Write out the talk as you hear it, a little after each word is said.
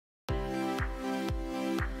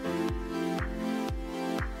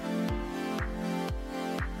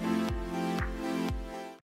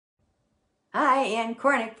Hi, Ann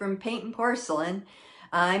Cornick from Paint and Porcelain.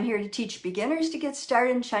 I'm here to teach beginners to get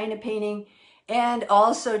started in China painting and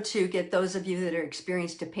also to get those of you that are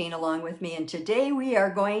experienced to paint along with me. And today we are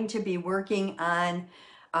going to be working on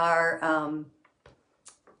our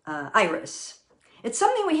iris. It's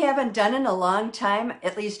something we haven't done in a long time,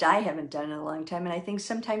 at least I haven't done in a long time, and I think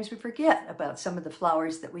sometimes we forget about some of the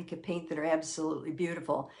flowers that we could paint that are absolutely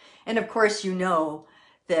beautiful. And of course you know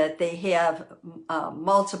that they have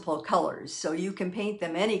multiple colors, so you can paint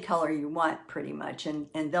them any color you want pretty much, and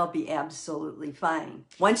they'll be absolutely fine.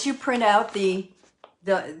 Once you print out the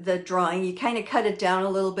drawing, you kind of cut it down a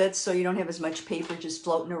little bit so you don't have as much paper just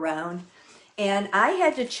floating around. And I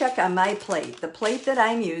had to check on my plate, the plate that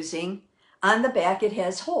I'm using. On the back, it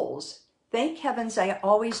has holes. Thank heavens I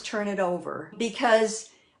always turn it over because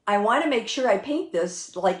I want to make sure I paint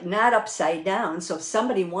this like not upside down. So if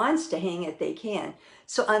somebody wants to hang it, they can.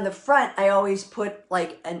 So on the front, I always put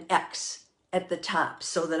like an X at the top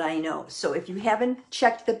so that I know. So if you haven't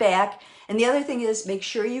checked the back, and the other thing is make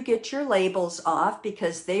sure you get your labels off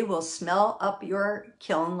because they will smell up your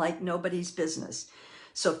kiln like nobody's business.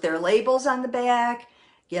 So if there are labels on the back,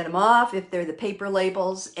 get them off if they're the paper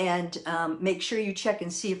labels, and make sure you check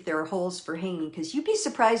and see if there are holes for hanging, because you'd be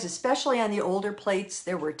surprised, especially on the older plates,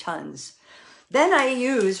 there were tons. Then I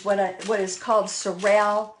use what is called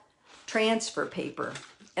Saral transfer paper,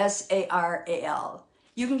 S-A-R-A-L.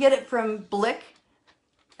 You can get it from Blick,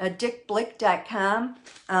 dickblick.com,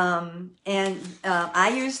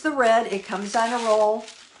 I use the red. It comes on a roll.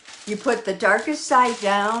 You put the darkest side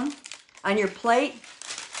down on your plate,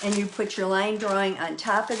 and you put your line drawing on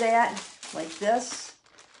top of that, like this,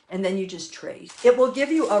 and then you just trace. It will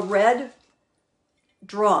give you a red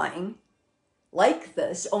drawing like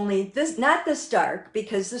this, only this, not this dark,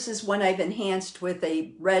 because this is one I've enhanced with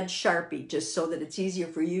a red Sharpie, just so that it's easier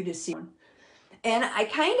for you to see. And I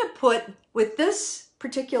kind of put, with this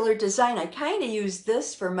particular design, I kind of use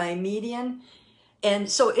this for my median. And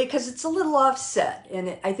so, because it's a little offset,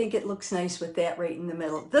 and I think it looks nice with that right in the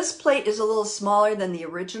middle. This plate is a little smaller than the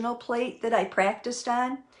original plate that I practiced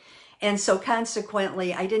on. And so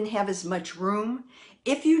consequently, I didn't have as much room.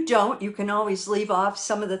 If you don't, you can always leave off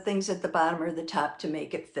some of the things at the bottom or the top to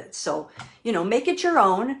make it fit. So, you know, make it your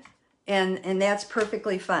own, and that's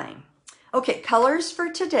perfectly fine. Okay, colors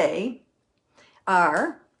for today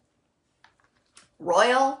are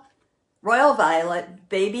Royal Violet,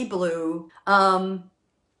 Baby Blue.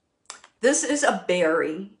 This is a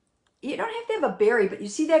berry. You don't have to have a berry, but you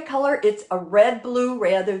see that color? It's a red blue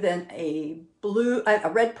rather than a blue, a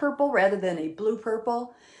red purple rather than a blue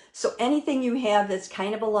purple. So anything you have that's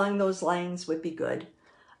kind of along those lines would be good.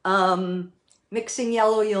 Mixing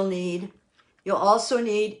yellow you'll need. You'll also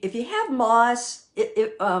need, if you have moss,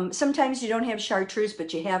 sometimes you don't have chartreuse,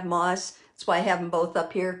 but you have moss. That's why I have them both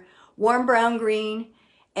up here. Warm brown green.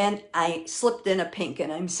 And I slipped in a pink,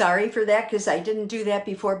 and I'm sorry for that because I didn't do that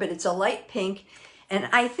before, but it's a light pink. And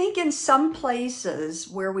I think in some places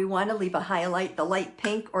where we want to leave a highlight, the light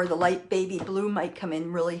pink or the light baby blue might come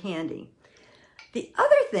in really handy. The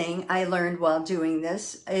other thing I learned while doing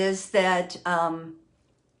this is that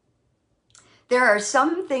there are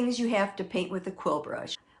some things you have to paint with a quill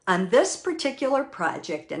brush. On this particular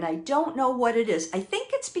project, and I don't know what it is, I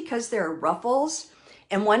think it's because there are ruffles.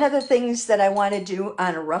 And one of the things that I want to do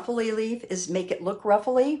on a ruffly leaf is make it look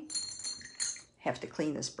ruffly. I have to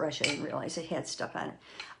clean this brush. I didn't realize it had stuff on it.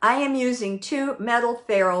 I am using 2 metal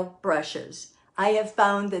ferrule brushes. I have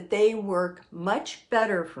found that they work much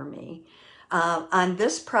better for me on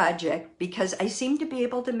this project because I seem to be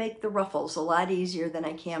able to make the ruffles a lot easier than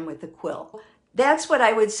I can with a quill. That's what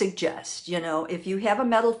I would suggest. You know, if you have a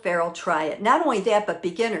metal ferrule, try it. Not only that, but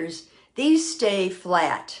beginners, these stay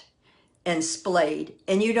flat and splayed,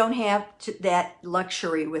 and you don't have that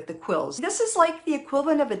luxury with the quills. This is like the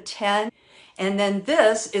equivalent of a 10, and then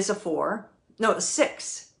this is a 4, no, a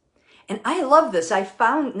 6. And I love this. I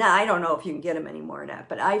found, now I don't know if you can get them anymore or not,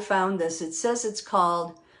 but I found this. It says it's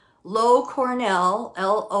called Low Cornell,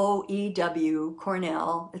 L-O-E-W,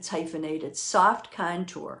 Cornell, it's hyphenated, Soft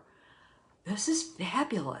Contour. This is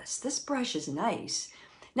fabulous. This brush is nice.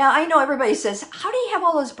 Now, I know everybody says, how do you have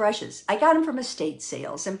all those brushes? I got them from estate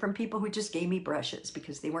sales and from people who just gave me brushes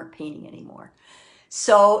because they weren't painting anymore.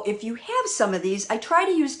 So if you have some of these, I try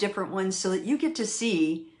to use different ones so that you get to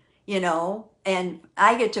see, you know, and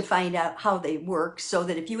I get to find out how they work so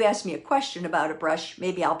that if you ask me a question about a brush,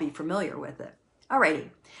 maybe I'll be familiar with it.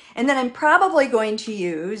 Alrighty. And then I'm probably going to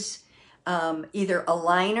use either a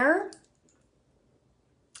liner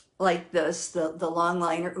like this, the long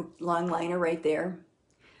liner right there.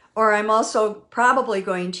 Or I'm also probably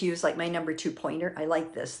going to use like my number 2 pointer. I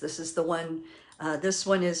like this. This is the one This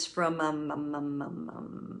one is from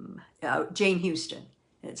Jane Houston.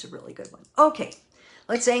 It's a really good one. Okay,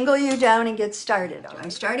 let's angle you down and get started.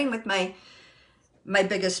 I'm starting with my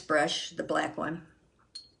biggest brush, the black one.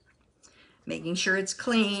 Making sure it's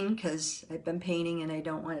clean because I've been painting and I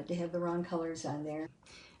don't want it to have the wrong colors on there.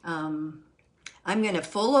 I'm going to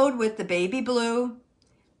full load with the baby blue,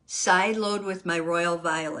 side load with my royal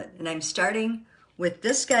violet, and I'm starting with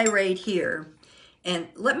this guy right here. And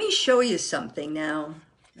let me show you something now.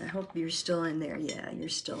 I hope you're still in there. Yeah, you're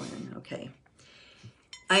still in. Okay.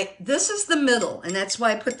 This is the middle, and that's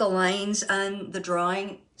why I put the lines on the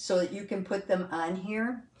drawing so that you can put them on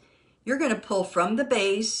here. You're going to pull from the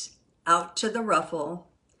base out to the ruffle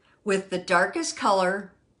with the darkest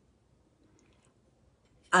color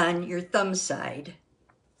on your thumb side.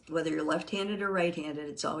 Whether you're left-handed or right-handed,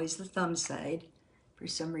 it's always the thumb side. For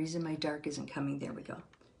some reason, my dark isn't coming. There we go.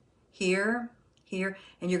 Here, here,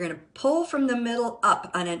 and you're going to pull from the middle up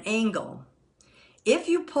on an angle. If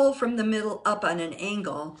you pull from the middle up on an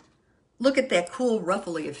angle, look at that cool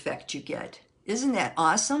ruffly effect you get. Isn't that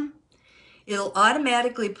awesome? It'll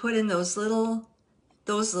automatically put in those little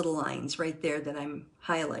lines right there that I'm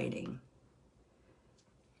highlighting.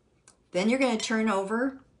 Then you're going to turn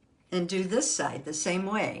over and do this side the same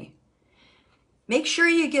way. Make sure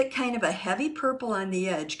you get kind of a heavy purple on the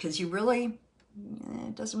edge because you really,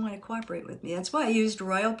 it doesn't want to cooperate with me. That's why I used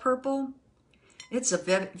royal purple. It's a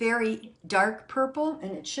very dark purple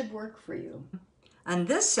and it should work for you. On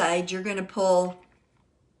this side, you're going to pull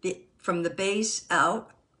from the base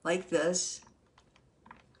out like this.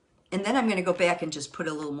 And then I'm going to go back and just put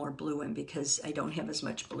a little more blue in because I don't have as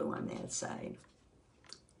much blue on that side.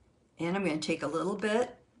 And I'm going to take a little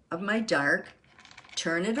bit of my dark,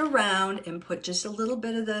 turn it around and put just a little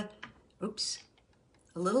bit of the,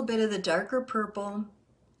 a little bit of the darker purple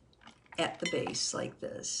at the base like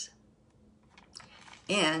this.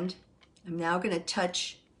 And I'm now going to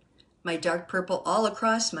touch my dark purple all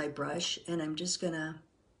across my brush, and I'm just going to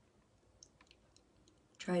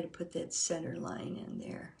try to put that center line in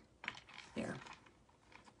there. There.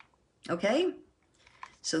 Okay?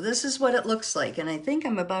 So this is what it looks like, and I think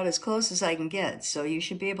I'm about as close as I can get, so you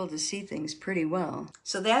should be able to see things pretty well.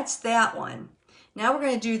 So that's that one. Now we're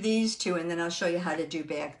going to do these two, and then I'll show you how to do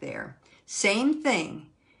back there. Same thing.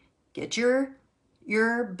 Get your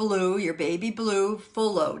blue, your baby blue,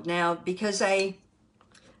 full load. Now, because I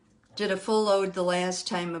did a full load the last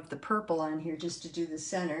time of the purple on here just to do the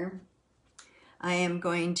center, I am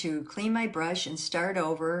going to clean my brush and start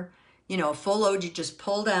over. You know, a full load you just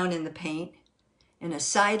pull down in the paint, and a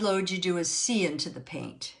side load you do a C into the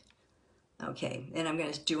paint. Okay, and I'm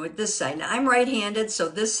going to do it this side. Now I'm right-handed, so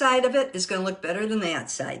this side of it is going to look better than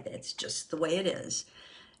that side. That's just the way it is.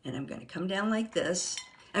 And I'm going to come down like this.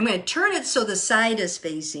 I'm going to turn it so the side is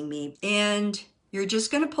facing me, and you're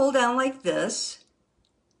just going to pull down like this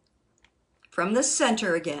from the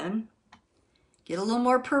center again. Get a little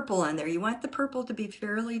more purple on there. You want the purple to be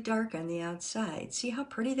fairly dark on the outside. See how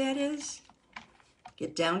pretty that is?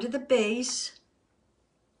 Get down to the base.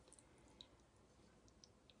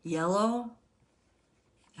 Yellow,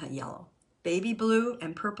 baby blue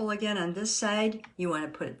and purple again on this side. You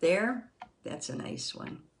want to put it there. That's a nice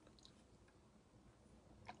one.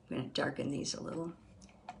 I'm going to darken these a little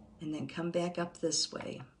and then come back up this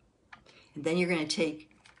way. And then you're going to take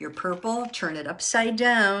your purple, turn it upside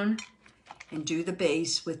down, and do the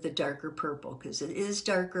base with the darker purple because it is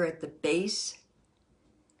darker at the base.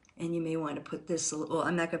 And you may want to put this, well,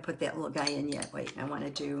 I'm not going to put that little guy in yet. Wait, I want to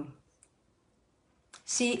do,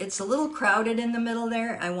 see, it's a little crowded in the middle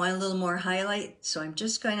there. I want a little more highlight, so I'm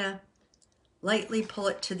just going to lightly pull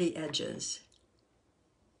it to the edges.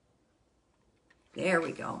 There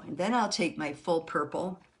we go. And then I'll take my full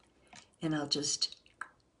purple and I'll just,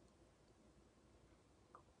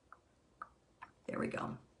 there we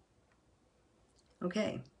go.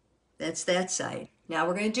 Okay, that's that side. Now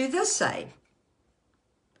we're going to do this side.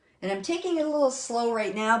 And I'm taking it a little slow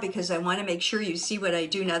right now because I want to make sure you see what I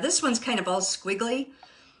do. Now this one's kind of all squiggly,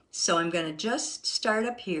 so I'm going to just start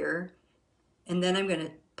up here, and then I'm going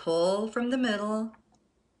to pull from the middle.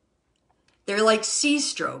 They're like C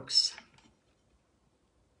strokes.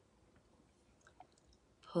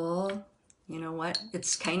 Pull, you know what?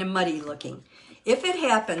 It's kind of muddy looking. If it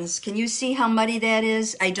happens, can you see how muddy that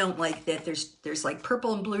is? I don't like that. There's like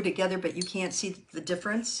purple and blue together, but you can't see the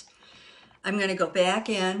difference. I'm going to go back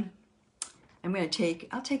in. I'll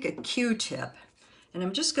take a Q-tip, and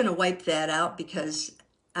I'm just going to wipe that out because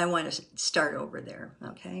I want to start over there.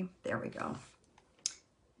 Okay, there we go.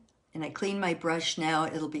 And I clean my brush now.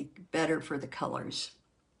 It'll be better for the colors.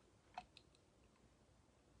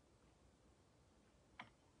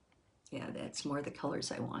 Yeah, that's more the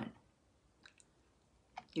colors I want.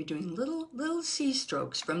 You're doing little C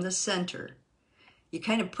strokes from the center. You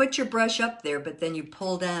kind of put your brush up there, but then you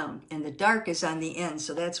pull down, and the dark is on the end,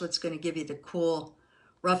 so that's what's going to give you the cool,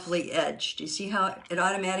 ruffly edge. Do you see how it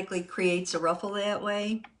automatically creates a ruffle that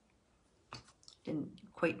way? Didn't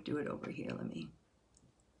quite do it over here.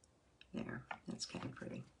 There, that's kind of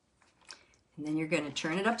pretty. And then you're going to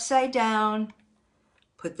turn it upside down,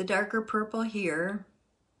 put the darker purple here,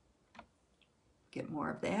 get more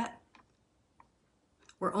of that.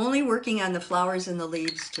 We're only working on the flowers and the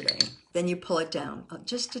leaves today. Then you pull it down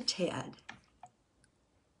just a tad,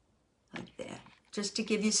 like that, just to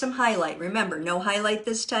give you some highlight. Remember, no highlight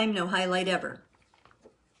this time, no highlight ever.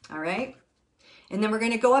 All right? And then we're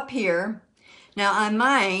going to go up here. Now on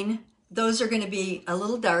mine, those are going to be a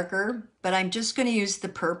little darker, but I'm just going to use the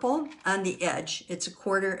purple on the edge. It's a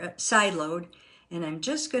quarter side load, and I'm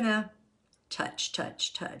just going to touch,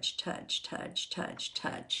 touch, touch, touch, touch, touch,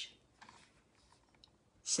 touch.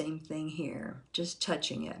 Same thing here, just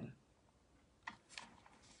touching it.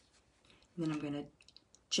 And then I'm going to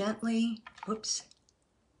gently, whoops,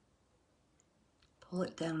 pull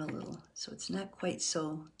it down a little so it's not quite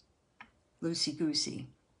so loosey-goosey.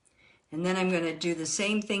 And then I'm going to do the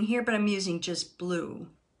same thing here, but I'm using just blue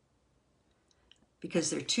because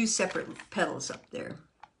they're two separate petals up there.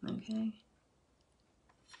 Okay.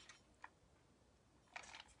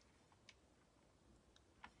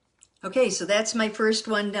 Okay, so that's my first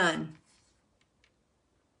one done.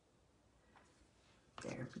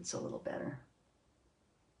 There, it's a little better.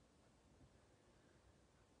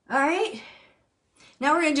 All right,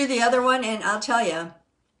 now we're going to do the other one, and I'll tell you,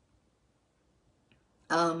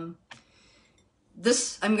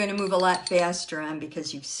 this I'm going to move a lot faster on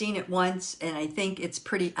because you've seen it once, and I think it's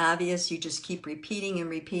pretty obvious. You just keep repeating and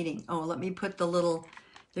repeating. Oh, let me put the little,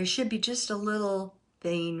 there should be just a little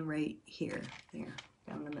vein right here, there,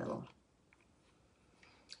 down the middle.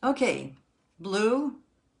 Okay, blue,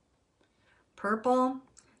 purple.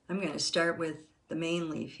 I'm going to start with the main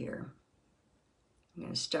leaf here. I'm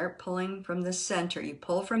going to start pulling from the center. You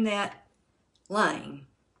pull from that line.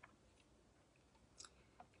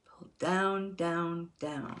 Pull down, down,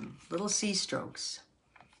 down. Little C strokes.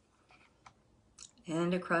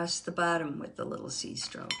 And across the bottom with the little C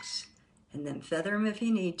strokes. And then feather them if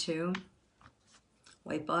you need to.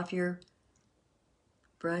 Wipe off your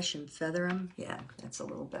brush and feather them. Yeah, that's a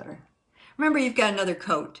little better. Remember, you've got another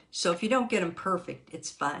coat, so if you don't get them perfect, it's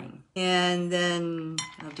fine. And then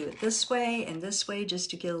I'll do it this way and this way just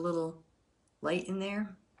to get a little light in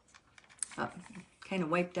there. Oh, kind of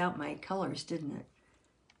wiped out my colors, didn't it?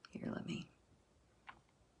 Here, let me.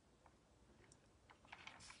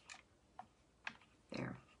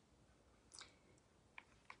 There.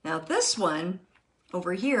 Now this one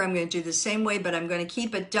over here, I'm going to do the same way, but I'm going to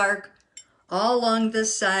keep it dark all along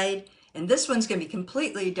this side. And this one's going to be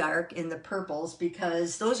completely dark in the purples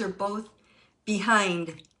because those are both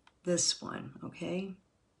behind this one, okay?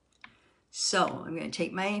 So I'm going to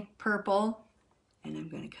take my purple and I'm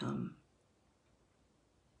going to come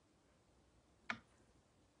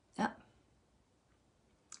up.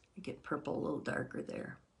 Get purple a little darker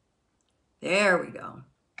there. There we go.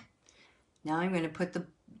 Now I'm going to put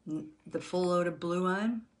the full load of blue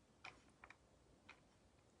on.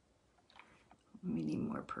 We need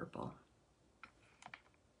more purple.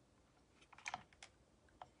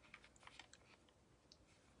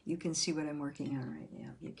 You can see what I'm working on right now.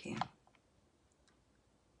 You can.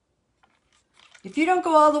 If you don't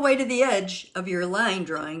go all the way to the edge of your line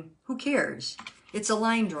drawing, who cares? It's a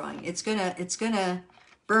line drawing. It's gonna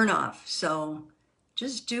burn off. So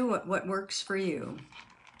just do what works for you.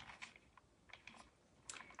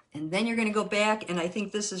 And then you're going to go back, and I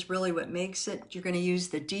think this is really what makes it. You're going to use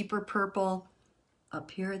the deeper purple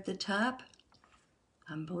up here at the top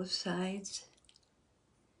on both sides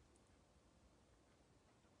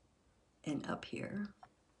and up here.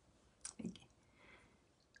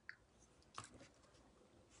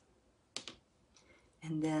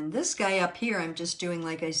 And then this guy up here, I'm just doing,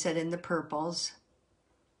 like I said, in the purples.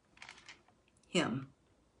 Him.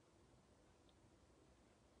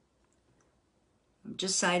 I'm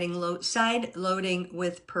just side loading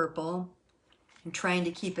with purple and trying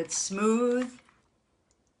to keep it smooth.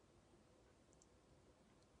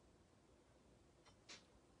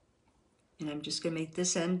 And I'm just going to make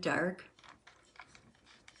this end dark.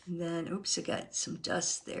 And then, oops, I got some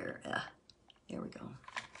dust there. There we go.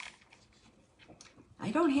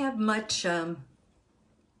 I don't have much, I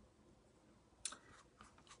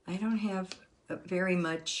don't have very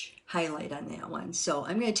much highlight on that one. So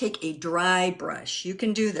I'm going to take a dry brush. You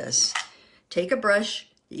can do this. Take a brush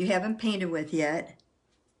that you haven't painted with yet.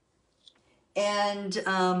 and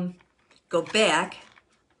go back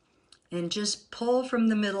and just pull from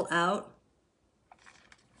the middle out.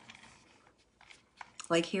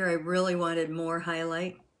 Like here, I really wanted more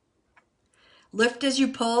highlight. Lift as you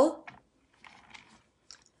pull.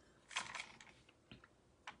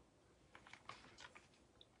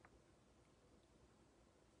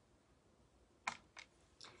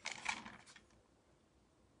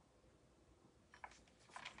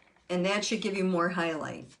 And that should give you more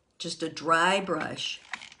highlight. Just a dry brush.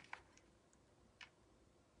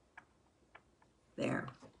 There.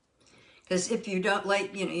 Because if you don't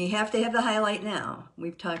like, you know, you have to have the highlight now.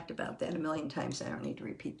 We've talked about that a million times. I don't need to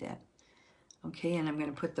repeat that. Okay, and I'm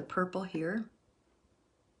going to put the purple here.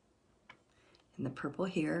 And the purple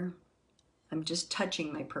here. I'm just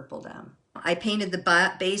touching my purple down. I painted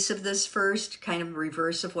the base of this first, kind of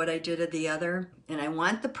reverse of what I did of the other. And I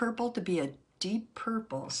want the purple to be a deep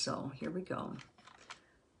purple, so here we go.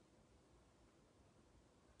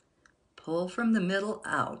 Pull from the middle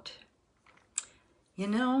out. You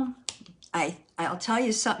know, I'll tell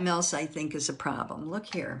you something else I think is a problem.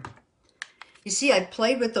 Look here. You see, I've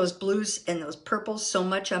played with those blues and those purples so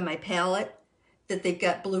much on my palette that they've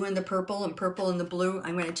got blue in the purple and purple in the blue.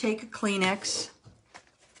 I'm going to take a Kleenex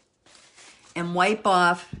and wipe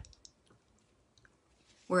off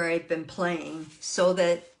where I've been playing so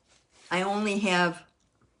that I only have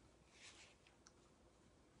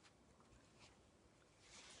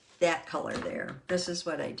that color there. This is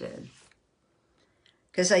what I did.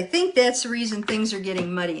 Because I think that's the reason things are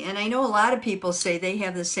getting muddy. And I know a lot of people say they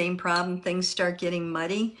have the same problem. Things start getting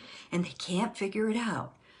muddy and they can't figure it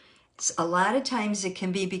out. A lot of times it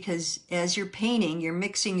can be because as you're painting, you're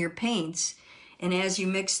mixing your paints. And as you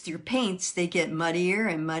mix your paints, they get muddier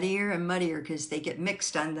and muddier and muddier because they get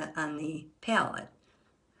mixed on the palette.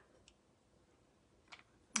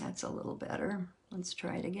 That's a little better. Let's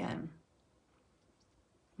try it again.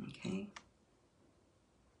 Okay.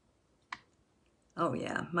 Oh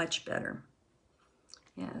yeah, much better.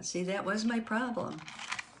 Yeah, see, that was my problem.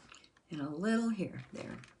 And a little here,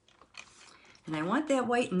 there. And I want that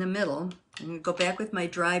white in the middle. I'm going to go back with my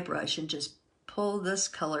dry brush and just pull this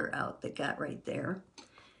color out that got right there.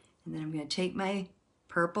 And then I'm going to take my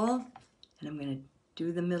purple and I'm going to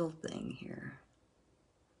do the middle thing here.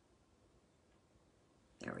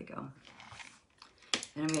 There we go.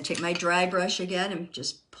 And I'm going to take my dry brush again and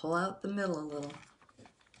just pull out the middle a little.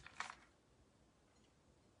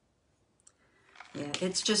 Yeah,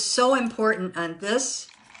 it's just so important on this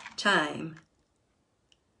time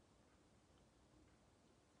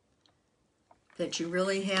that you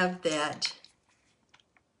really have that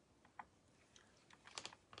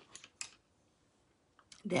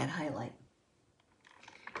highlight.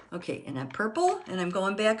 Okay, and I'm purple, and I'm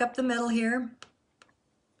going back up the middle here.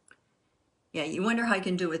 Yeah, you wonder how I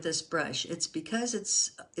can do it with this brush. It's because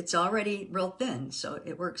it's already real thin, so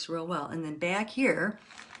it works real well. And then back here,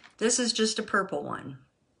 this is just a purple one.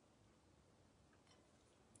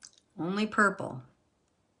 Only purple.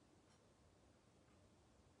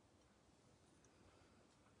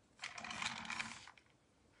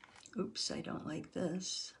 Oops, I don't like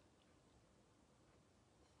this.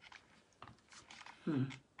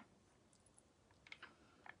 Hang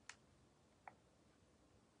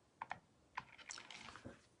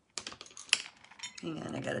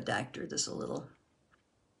on, I gotta doctor this a little.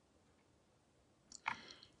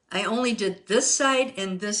 I only did this side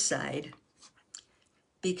and this side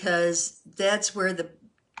because that's where the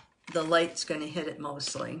light's gonna hit it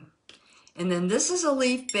mostly. And then this is a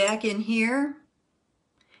leaf back in here.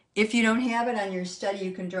 If you don't have it on your study,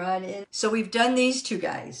 you can draw it in. So we've done these two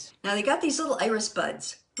guys. Now they got these little iris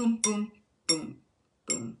buds. Boom, boom, boom,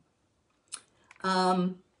 boom.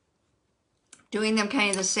 Doing them kind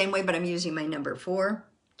of the same way, but I'm using my number 4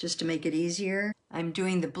 just to make it easier. I'm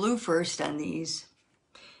doing the blue first on these.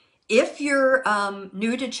 If you're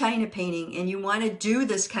new to China painting and you want to do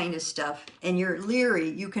this kind of stuff and you're leery,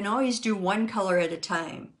 you can always do one color at a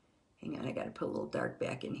time. Hang on, I got to put a little dark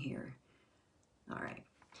back in here. All right.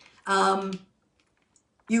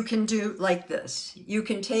 You can do like this. You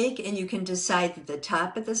can take and you can decide that the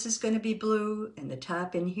top of this is going to be blue and the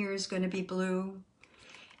top in here is going to be blue.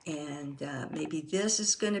 And maybe this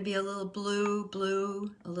is going to be a little blue,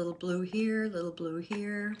 a little blue here, a little blue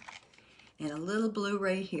here, and a little blue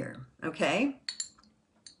right here, okay?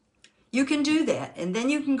 You can do that, and then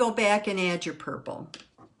you can go back and add your purple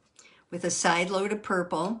with a side load of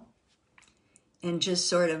purple and just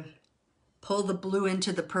sort of pull the blue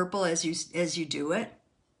into the purple as you do it.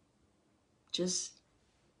 Just,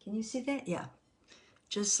 can you see that? Yeah,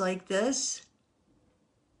 just like this.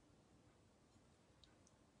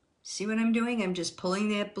 See what I'm doing? I'm just pulling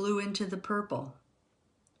that blue into the purple.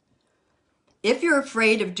 If you're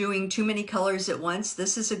afraid of doing too many colors at once,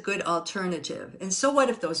 this is a good alternative. And so what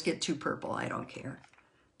if those get too purple? I don't care.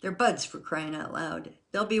 They're buds, for crying out loud.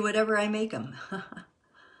 They'll be whatever I make them.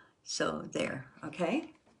 So there, okay?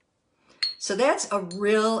 So that's a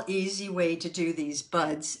real easy way to do these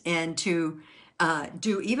buds, and to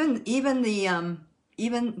do even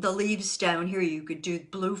the leaves down here. You could do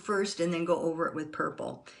blue first and then go over it with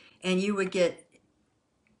purple, and you would get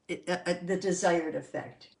the desired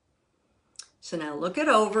effect. So now look it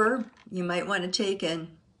over. You might want to take and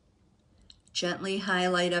gently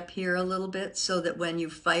highlight up here a little bit so that when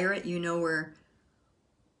you fire it, you know where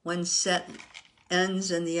one set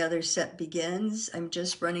ends and the other set begins. I'm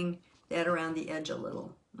just running that around the edge a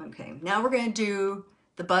little. Okay, now we're going to do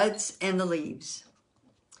the buds and the leaves.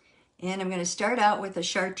 And I'm going to start out with a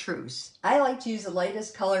chartreuse. I like to use the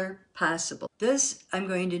lightest color possible. This I'm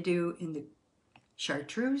going to do in the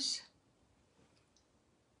chartreuse.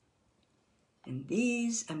 And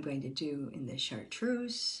these I'm going to do in the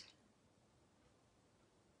chartreuse.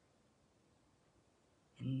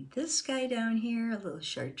 And this guy down here, a little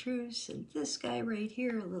chartreuse. And this guy right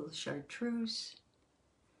here, a little chartreuse.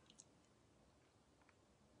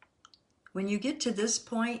 When you get to this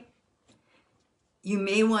point, you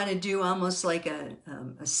may want to do almost like a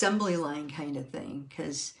assembly line kind of thing,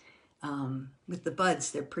 because with the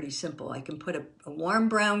buds, they're pretty simple. I can put a warm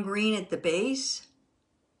brown green at the base.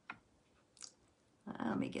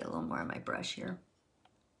 Let me get a little more on my brush here.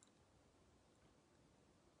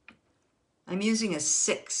 I'm using a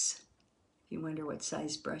 6, if you wonder what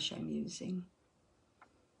size brush I'm using.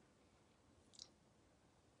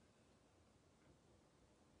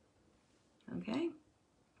 Okay.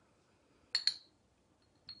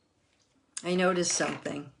 I noticed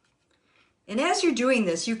something. And as you're doing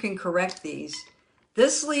this, you can correct these.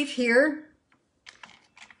 This leaf here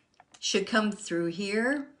should come through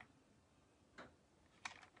here.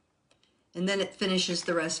 And then it finishes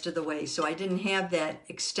the rest of the way. So I didn't have that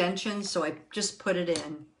extension, so I just put it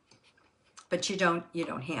in. But you don't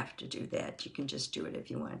have to do that. You can just do it if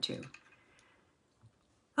you want to.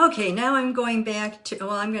 Okay, now I'm going back to,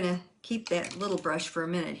 well, I'm going to keep that little brush for a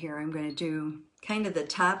minute here. I'm going to do kind of the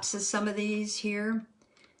tops of some of these here.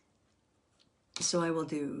 So I will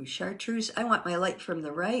do chartreuse. I want my light from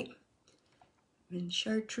the right. And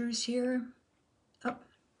chartreuse here. Oh,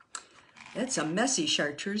 that's a messy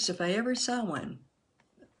chartreuse if I ever saw one.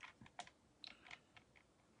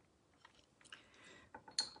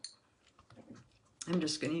 I'm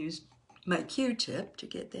just going to use my Q-tip to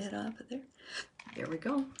get that off of there. There we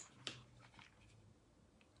go.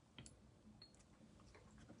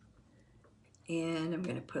 And I'm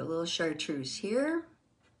going to put a little chartreuse here.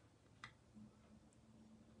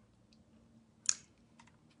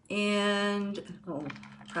 And, oh,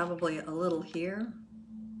 probably a little here.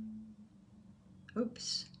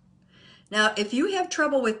 Oops. Now, if you have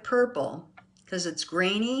trouble with purple, because it's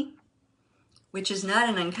grainy, which is not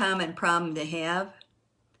an uncommon problem to have.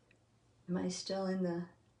 Am I still in the,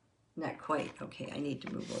 not quite. Okay, I need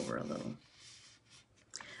to move over a little.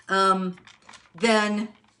 Then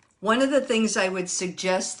one of the things I would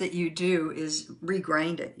suggest that you do is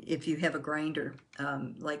regrind it if you have a grinder,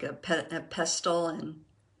 like a pestle and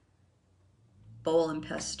bowl and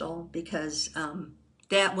pestle, because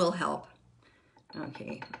that will help.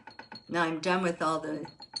 Okay, now I'm done with all the,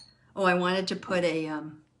 oh, I wanted to put a,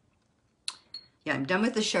 yeah, I'm done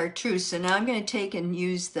with the chartreuse. So now I'm going to take and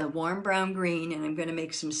use the warm brown green, and I'm going to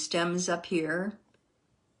make some stems up here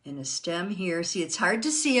and a stem here. See, it's hard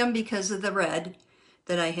to see them because of the red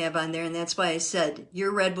that I have on there, and that's why I said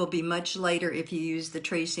your red will be much lighter if you use the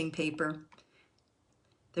tracing paper.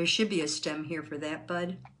 There should be a stem here for that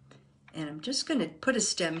bud. And I'm just going to put a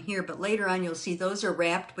stem here, but later on you'll see those are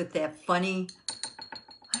wrapped with that funny,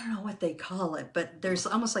 I don't know what they call it, but there's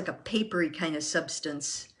almost like a papery kind of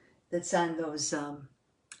substance that's on those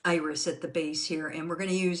iris at the base here. And we're going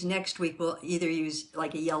to use, next week, we'll either use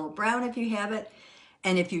like a yellow brown if you have it.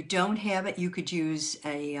 And if you don't have it, you could use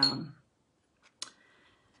a,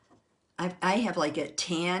 I have like a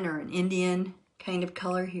tan or an Indian kind of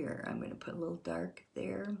color here. I'm going to put a little dark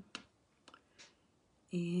there.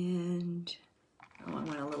 And oh, I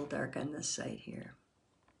want a little dark on this side here.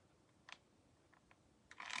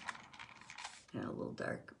 And a little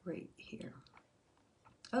dark right here.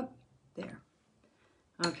 Oh, there.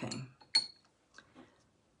 Okay.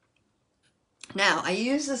 Now, I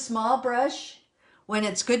use a small brush when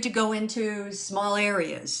it's good to go into small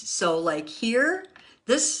areas. So like here,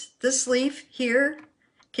 this leaf here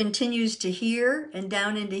continues to here and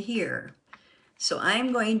down into here. So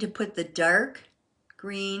I'm going to put the dark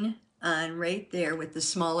green on right there with the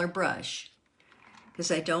smaller brush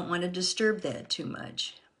because I don't want to disturb that too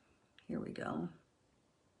much. Here we go.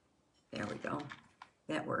 There we go.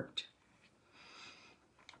 That worked.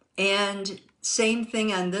 And same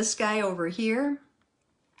thing on this guy over here.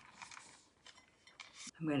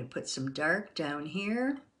 I'm going to put some dark down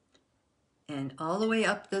here and all the way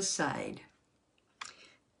up this side.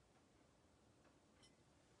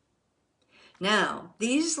 Now,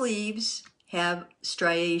 these leaves have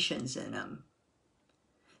striations in them.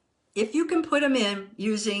 If you can put them in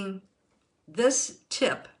using this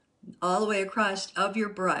tip all the way across of your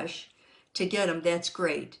brush to get them, that's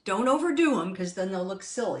great. Don't overdo them because then they'll look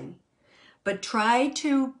silly. But try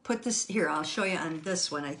to put this, here, I'll show you on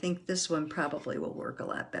this one. I think this one probably will work a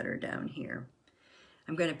lot better down here.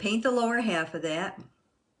 I'm going to paint the lower half of that.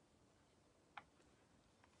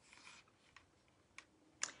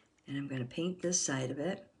 And I'm going to paint this side of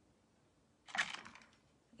it.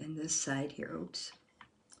 And this side here, oops.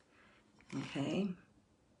 Okay.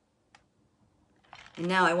 And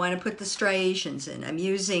now I want to put the striations in. I'm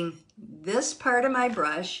using this part of my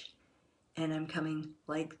brush and I'm coming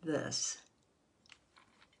like this.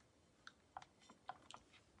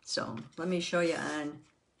 So let me show you on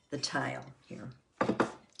the tile here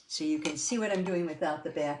so you can see what I'm doing without the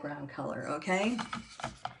background color, okay?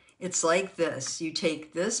 It's like this. You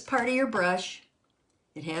take this part of your brush,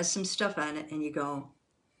 it has some stuff on it, and you go,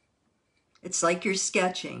 it's like you're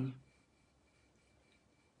sketching.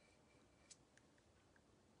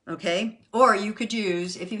 Okay? Or you could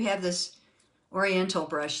use, if you have this oriental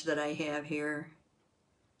brush that I have here,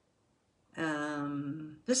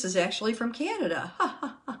 this is actually from Canada.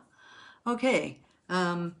 Okay.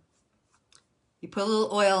 You put a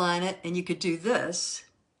little oil on it and you could do this.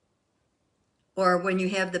 Or when you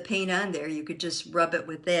have the paint on there, you could just rub it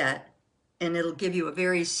with that and it'll give you a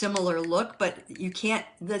very similar look, but you can't,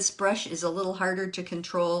 this brush is a little harder to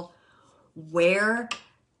control where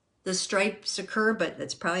the stripes occur, but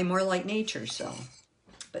it's probably more like nature, so.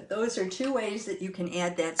 But those are two ways that you can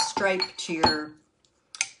add that stripe to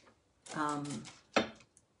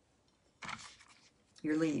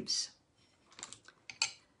your leaves.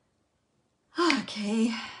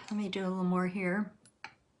 Okay, let me do a little more here.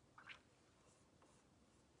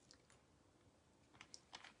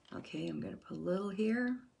 Okay, I'm going to put a little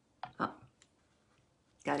here. Oh,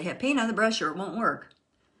 got to have paint on the brush or it won't work.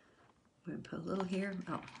 I'm going to put a little here.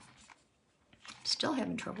 Oh, still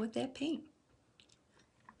having trouble with that paint.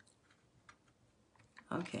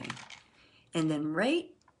 Okay, and then right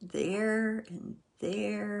there and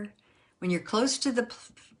there, when you're close to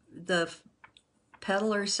the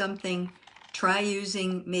petal or something, try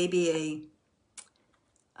using maybe a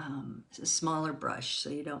smaller brush so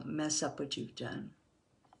you don't mess up what you've done.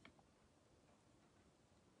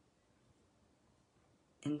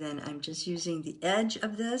 And then I'm just using the edge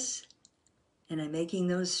of this and I'm making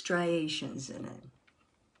those striations in it.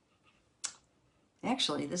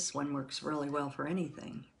 Actually, this one works really well for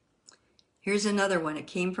anything. Here's another one. It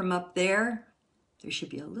came from up there. There should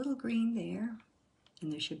be a little green there.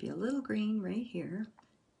 And there should be a little green right here.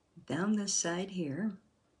 Down this side here.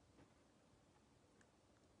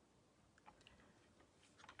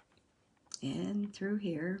 And through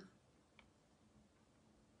here.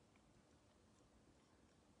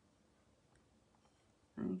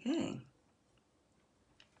 Okay.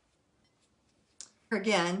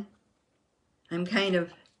 Again, I'm kind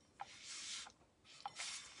of,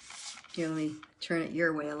 here, let me turn it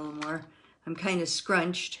your way a little more. I'm kind of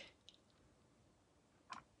scrunched.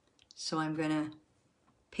 So I'm going to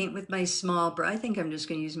paint with my small brush. I think I'm just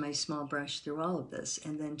going to use my small brush through all of this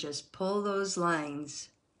and then just pull those lines.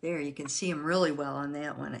 There, you can see them really well on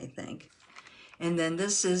that one, I think. And then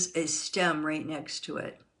this is a stem right next to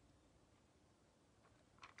it.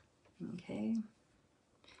 Okay.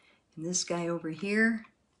 And this guy over here,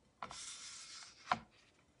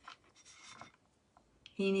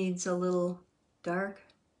 he needs a little dark.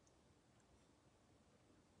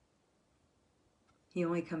 He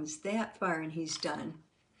only comes that far and he's done.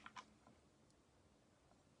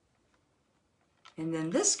 And then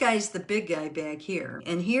this guy's the big guy back here.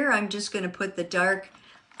 And here I'm just going to put the dark.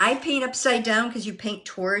 I paint upside down because you paint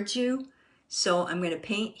towards you. So I'm going to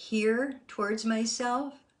paint here towards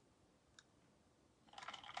myself.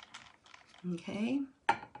 Okay.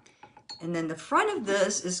 And then the front of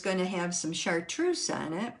this is going to have some chartreuse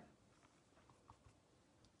on it.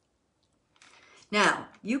 Now,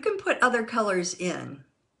 you can put other colors in.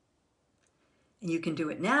 And you can do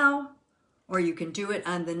it now, or you can do it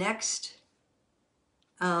on the next.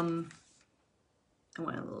 I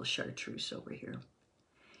want a little chartreuse over here.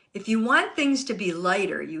 If you want things to be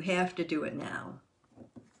lighter, you have to do it now.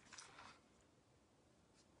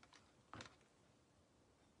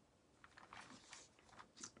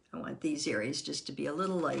 I want these areas just to be a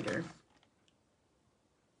little lighter.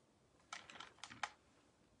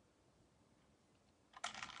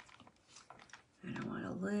 And I want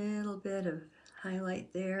a little bit of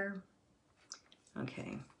highlight there.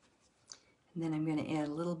 Okay. And then I'm going to add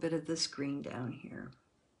a little bit of this green down here.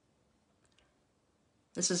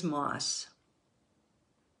 This is moss.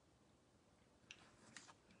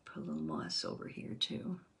 Put a little moss over here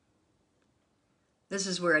too. This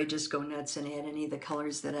is where I just go nuts and add any of the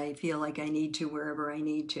colors that I feel like I need to wherever I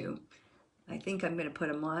need to. I think I'm going to put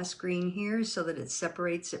a moss green here so that it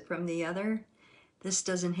separates it from the other. This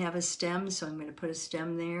doesn't have a stem, so I'm going to put a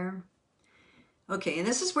stem there. Okay, and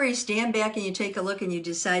this is where you stand back and you take a look and you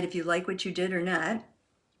decide if you like what you did or not.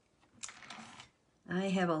 I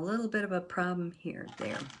have a little bit of a problem here,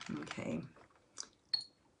 there, okay.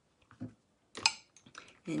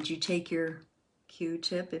 And you take your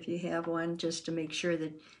Q-tip, if you have one, just to make sure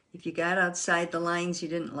that if you got outside the lines, you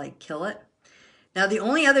didn't like kill it. Now, the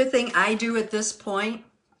only other thing I do at this point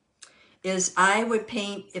is I would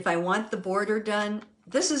paint, if I want the border done,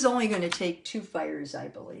 this is only going to take 2 fires, I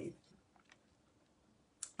believe.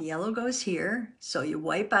 The yellow goes here, so you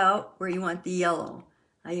wipe out where you want the yellow.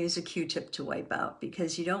 I use a Q-tip to wipe out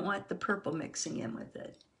because you don't want the purple mixing in with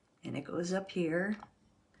it. And it goes up here.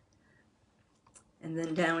 And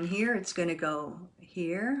then down here, it's going to go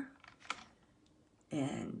here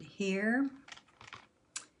and here.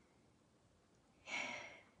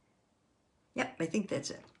 Yep, I think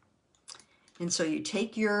that's it. And so you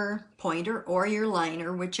take your pointer or your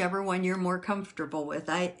liner, whichever one you're more comfortable with.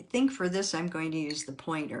 I think for this, I'm going to use the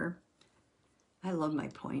pointer. I love my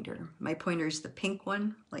pointer. My pointer is the pink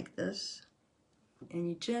one, like this. And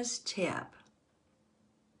you just tap.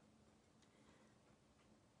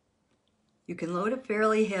 You can load it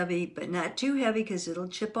fairly heavy, but not too heavy because it'll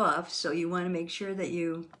chip off. So you want to make sure that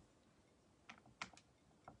you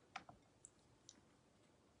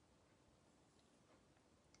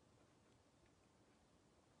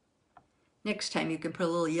next time you can put a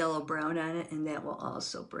little yellow brown on it and that will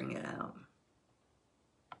also bring it out.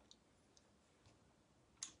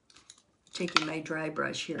 Taking my dry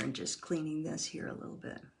brush here and just cleaning this here a little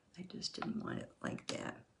bit. I just didn't want it like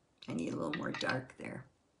that. I need a little more dark there.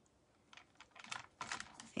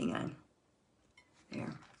 Hang on. There.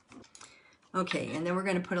 Okay, and then we're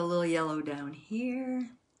going to put a little yellow down here.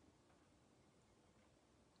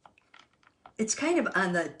 It's kind of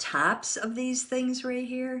on the tops of these things right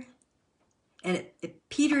here. And it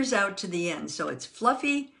peters out to the end. So it's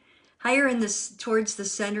fluffy, higher in this towards the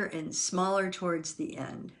center and smaller towards the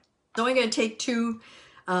end. So I'm going to take 2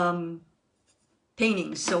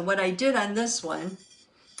 paintings. So what I did on this one,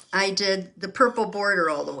 I did the purple border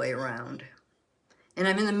all the way around. And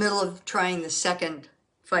I'm in the middle of trying the second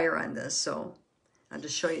fire on this, so I'll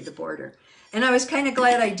just show you the border. And I was kind of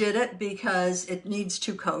glad I did it because it needs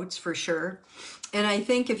 2 coats for sure. And I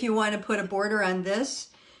think if you want to put a border on this,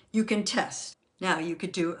 you can test. Now you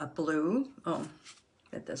could do a blue. Oh,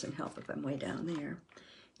 that doesn't help if I'm way down there.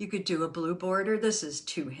 You could do a blue border. This is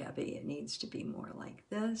too heavy. It needs to be more like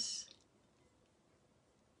this.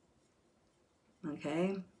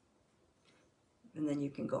 Okay. And then you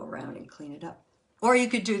can go around and clean it up. Or you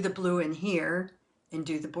could do the blue in here and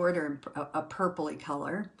do the border in a purpley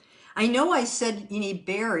color. I know I said you need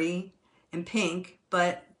berry and pink,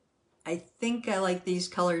 but I think I like these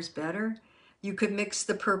colors better. You could mix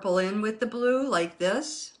the purple in with the blue like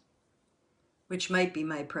this, which might be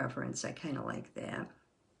my preference. I kind of like that.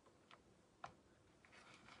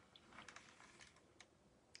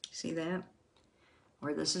 See that?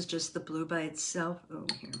 Or this is just the blue by itself. Oh,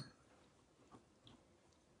 here.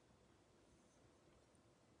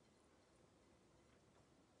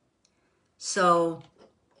 So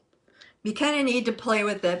you kind of need to play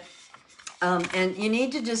with it. And you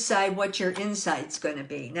need to decide what your inside's going to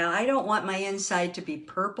be. Now, I don't want my inside to be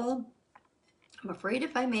purple. I'm afraid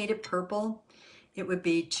if I made it purple, it would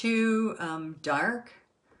be too dark.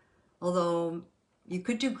 Although you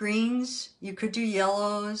could do greens, you could do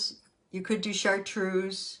yellows, you could do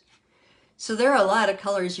chartreuse. So there are a lot of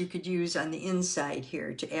colors you could use on the inside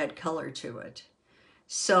here to add color to it.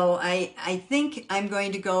 So I think I'm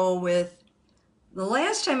going to go with, the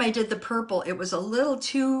last time I did the purple, it was a little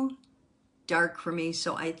too dark for me,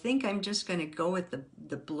 so I think I'm just going to go with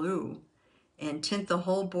the blue and tint the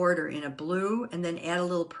whole border in a blue and then add a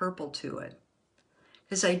little purple to it.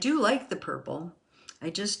 Because I do like the purple. I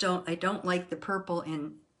don't like the purple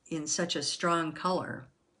in such a strong color.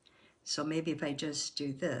 So maybe if I just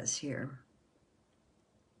do this here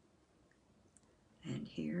and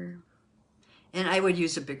here. And I would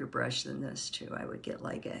use a bigger brush than this too. I would get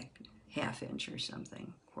like a 1/2 inch or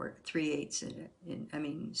something, 3/8 I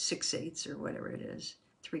mean 6/8 or whatever it is,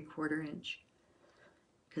 3/4 inch,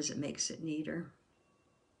 because it makes it neater.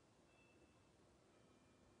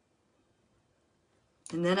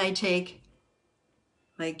 And then I take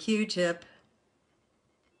my Q-tip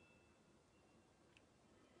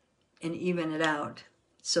and even it out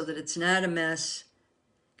so that it's not a mess.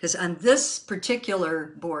 Because on this particular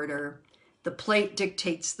border, the plate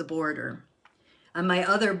dictates the border. On my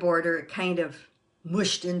other border, it kind of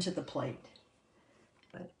mushed into the plate.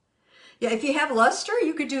 But yeah, if you have luster,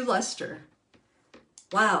 you could do luster.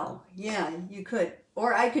 Wow, yeah, you could.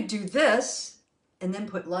 Or I could do this and then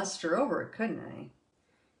put luster over it, couldn't I?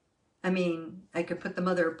 I mean, I could put the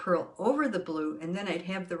mother of pearl over the blue and then I'd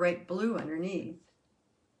have the right blue underneath.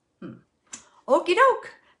 Okie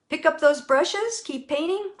doke. Pick up those brushes, keep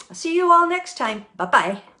painting. I'll see you all next time.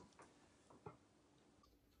 Bye-bye.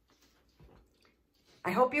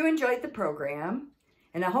 I hope you enjoyed the program,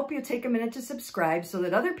 and I hope you'll take a minute to subscribe so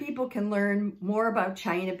that other people can learn more about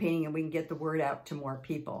China painting and we can get the word out to more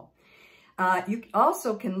people. You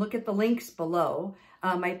also can look at the links below.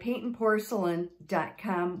 My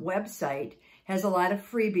Paintnporcelain.com website has a lot of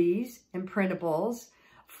freebies and printables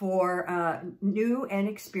for new and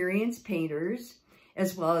experienced painters,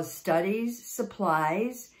 as well as studies,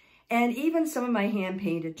 supplies, and even some of my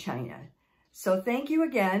hand-painted china. So thank you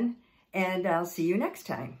again, and I'll see you next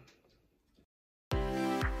time.